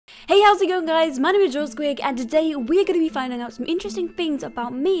Hey, how's it going, guys? My name is RealSquig, and today we're going to be finding out some interesting things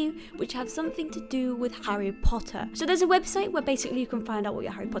about me which have something to do with Harry Potter. So there's a website where basically you can find out what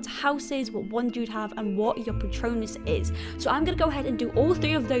your Harry Potter house is, what wand you'd have, and what your Patronus is. So I'm going to go ahead and do all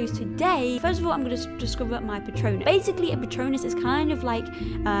three of those today. First of all, I'm going to discover my Patronus. Basically, a Patronus is kind of like,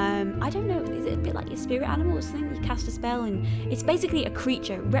 I don't know, is it a bit like your spirit animal or something? You cast a spell and it's basically a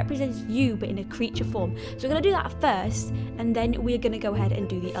creature. It represents you, but in a creature form. So we're going to do that first, and then we're going to go ahead and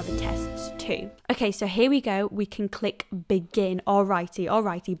do the other tests too. Okay, so here we go. We can click begin.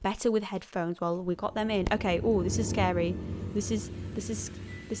 Alrighty. Better with headphones. Well, we got them in. Okay. Oh, this is scary. This is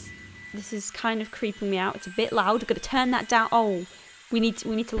kind of creeping me out. It's a bit loud. I'm gonna turn that down. Oh, we need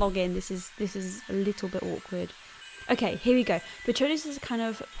to log in. This is a little bit awkward. Okay, here we go. Patronus is a kind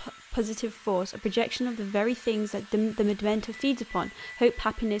of positive force, a projection of the very things that the Dementor feeds upon: hope,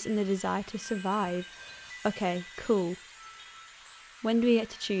 happiness, and the desire to survive. Okay, cool. When do we get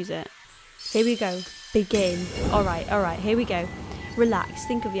to choose it? Here we go. Begin. Alright, here we go. Relax.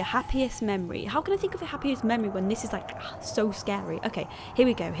 Think of your happiest memory. How can I think of your happiest memory when this is like so scary? Okay, here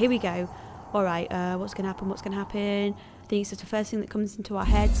we go. Alright, what's gonna happen? I think it's just the first thing that comes into our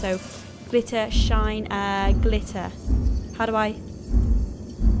head. So, glitter, shine, glitter. How do I...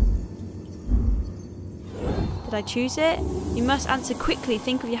 Did I choose it? You must answer quickly.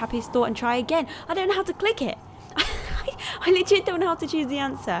 Think of your happiest thought and try again. I don't know how to click it. I legit don't know how to choose the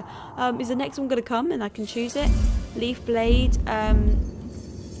answer. Is the next one going to come and I can choose it? Leaf blade. How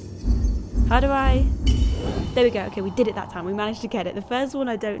do I... There we go. Okay, we did it that time. We managed to get it. The first one,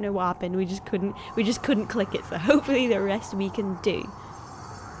 I don't know what happened. We just couldn't click it. So hopefully the rest we can do.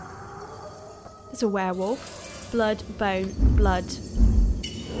 It's a werewolf. Blood, bone, blood.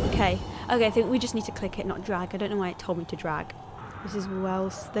 Okay, I think we just need to click it, not drag. I don't know why it told me to drag. This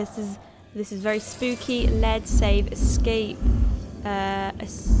is very spooky. Lead, save, escape.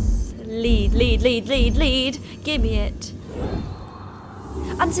 Lead. Give me it.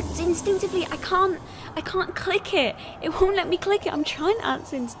 And instinctively, I can't click it. It won't let me click it. I'm trying to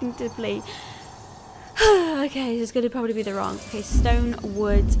answer instinctively. Okay, this is going to probably be the wrong. Okay, stone,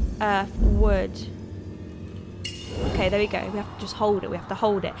 wood, earth, wood. Okay, there we go. We have to just hold it. We have to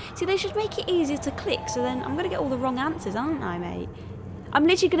hold it. See, they should make it easier to click. So then I'm going to get all the wrong answers, aren't I, mate? I'm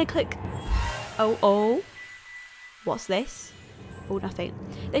literally going to click... Oh. What's this? Oh, nothing.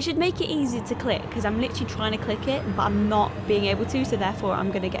 They should make it easy to click because I'm literally trying to click it, but I'm not being able to, so therefore I'm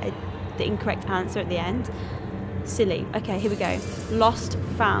going to get the incorrect answer at the end. Silly. Okay, here we go. Lost,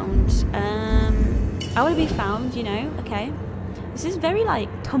 found. I want to be found, you know. Okay. This is very, like,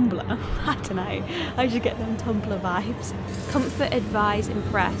 Tumblr. I don't know. I should get them Tumblr vibes. Comfort, advise,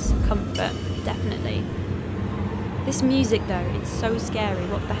 impress. Comfort, definitely. This music though, it's so scary,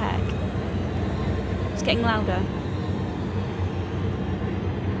 what the heck? It's getting louder.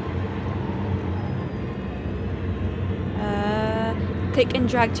 Click and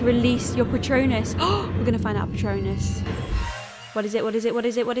drag to release your Patronus. Oh, we're gonna find out Patronus. What is it?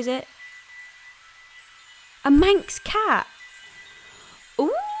 A Manx cat.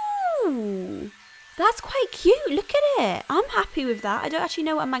 Ooh, that's quite cute, look at it. I'm happy with that. I don't actually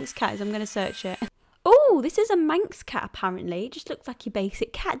know what a Manx cat is, I'm gonna search it. Oh, this is a Manx cat, apparently. It just looks like your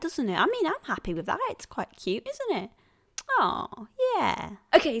basic cat, doesn't it? I mean, I'm happy with that. It's quite cute, isn't it? Oh, yeah.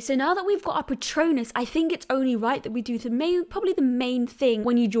 Okay, so now that we've got our Patronus, I think it's only right that we do probably the main thing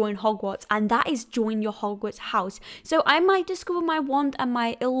when you join Hogwarts, and that is join your Hogwarts house. So I might discover my wand and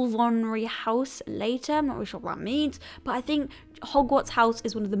my Ilvonry house later. I'm not really sure what that means, but I think Hogwarts house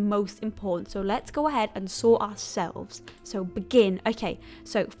is one of the most important. So let's go ahead and sort ourselves. So begin. Okay,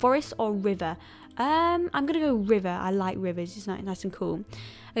 so forest or river? I'm gonna go river. I like rivers. It's nice and cool.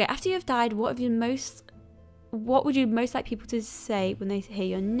 Okay, after you have died, what would you most like people to say when they hear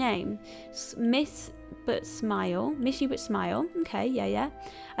your name? Miss you but smile. Okay, yeah.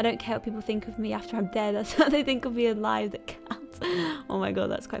 I don't care what people think of me after I'm dead. That's how they think of me alive that counts. Oh my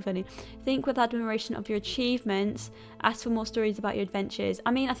god, that's quite funny. Think with admiration of your achievements. Ask for more stories about your adventures. I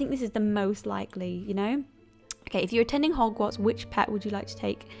mean, I think this is the most likely, you know? Okay, if you're attending Hogwarts, which pet would you like to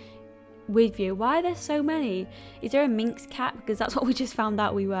take with you? Why are there so many? Is there a minx cat? Because that's what we just found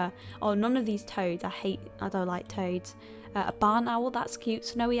out we were. Oh, none of these toads. I don't like toads. A barn owl, that's cute.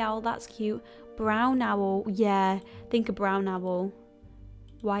 Snowy owl, that's cute. Brown owl, yeah. Think a brown owl.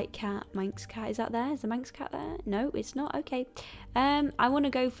 White cat, Manx cat. Is that there? Is the Manx cat there? No, it's not. Okay. I want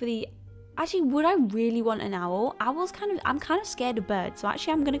to go for the... Actually, would I really want an owl? Owls I'm kind of scared of birds. So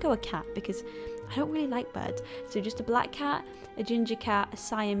actually, I'm going to go a cat because I don't really like birds. So just a black cat, a ginger cat, a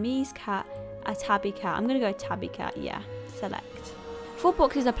Siamese cat, a tabby cat. I'm going to go a tabby cat, yeah. Select. 4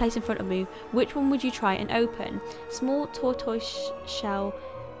 boxes are placed in front of me. Which one would you try and open? Small tortoise shell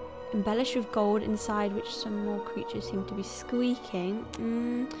embellished with gold inside which some more creatures seem to be squeaking.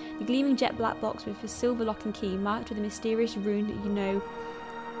 The gleaming jet black box with a silver lock and key marked with a mysterious rune that you know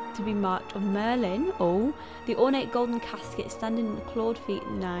to be marked of Merlin. Oh, the ornate golden casket standing at the clawed feet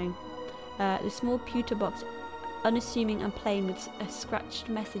now. The small pewter box, unassuming and plain, with a scratched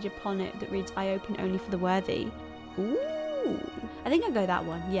message upon it that reads, "I open only for the worthy." Ooh, I think I'll go that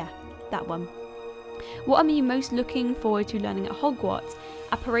one. Yeah, that one. What are you most looking forward to learning at Hogwarts?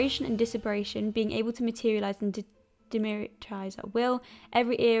 Apparition and disapparition, being able to materialise and demilitarize at will,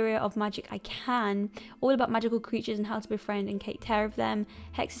 every area of magic I can, all about magical creatures and how to befriend and take care of them,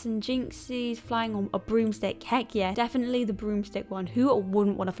 hexes and jinxies, flying on a broomstick, heck yeah, definitely the broomstick one, who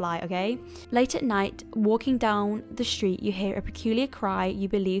wouldn't want to fly, okay? Late at night, walking down the street, you hear a peculiar cry you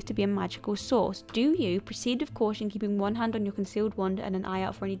believe to be a magical source. Do you? Proceed with caution, keeping one hand on your concealed wand and an eye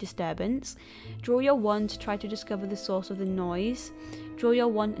out for any disturbance. Draw your wand to try to discover the source of the noise. Draw your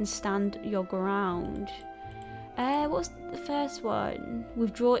wand and stand your ground. What was the first one?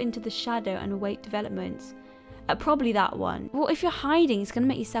 Withdraw into the shadow and await developments. Probably that one. Well, if you're hiding, it's going to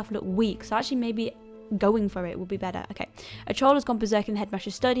make yourself look weak. So actually maybe going for it would be better. Okay. A troll has gone berserk in the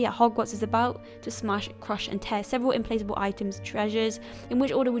headmaster's study at Hogwarts, is about to smash, crush and tear several implaceable items, treasures. In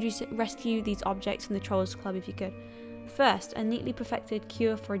which order would you rescue these objects from the Trolls Club if you could? First, a neatly perfected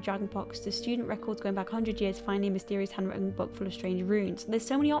cure for a dragonpox. The student records going back 100 years, finding a mysterious handwritten book full of strange runes. There's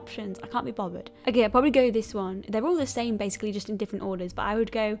so many options, I can't be bothered. Okay, I'd probably go this one. They're all the same basically, just in different orders, but I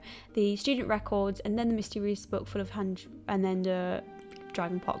would go the student records and then the mysterious book full of and then the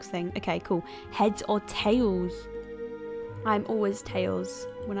dragonpox thing. Okay, cool. Heads or tails? I'm always tails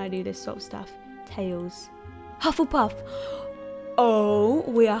when I do this sort of stuff. Tails. Hufflepuff. Oh,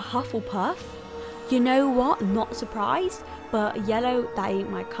 we are Hufflepuff. You know what? Not surprised, but yellow, that ain't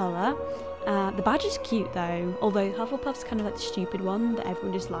my colour. The badge is cute though, although Hufflepuff's kind of like the stupid one that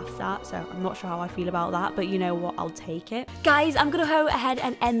everyone just laughs at, so I'm not sure how I feel about that, but you know what, I'll take it. Guys, I'm gonna go ahead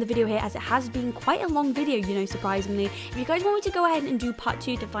and end the video here, as it has been quite a long video, you know, surprisingly. If you guys want me to go ahead and do part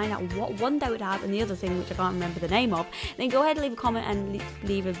 2 to find out what wand I would have and the other thing, which I can't remember the name of, then go ahead and leave a comment and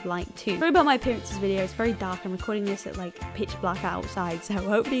leave a like too. Sorry about my appearance in this video, it's very dark. I'm recording this at like pitch black outside, so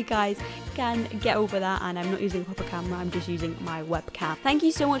hopefully you guys can get over that, and I'm not using a proper camera, I'm just using my webcam. Thank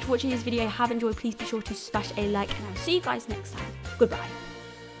you so much for watching this video. If you have enjoyed, please be sure to smash a like, and I'll see you guys next time. Goodbye.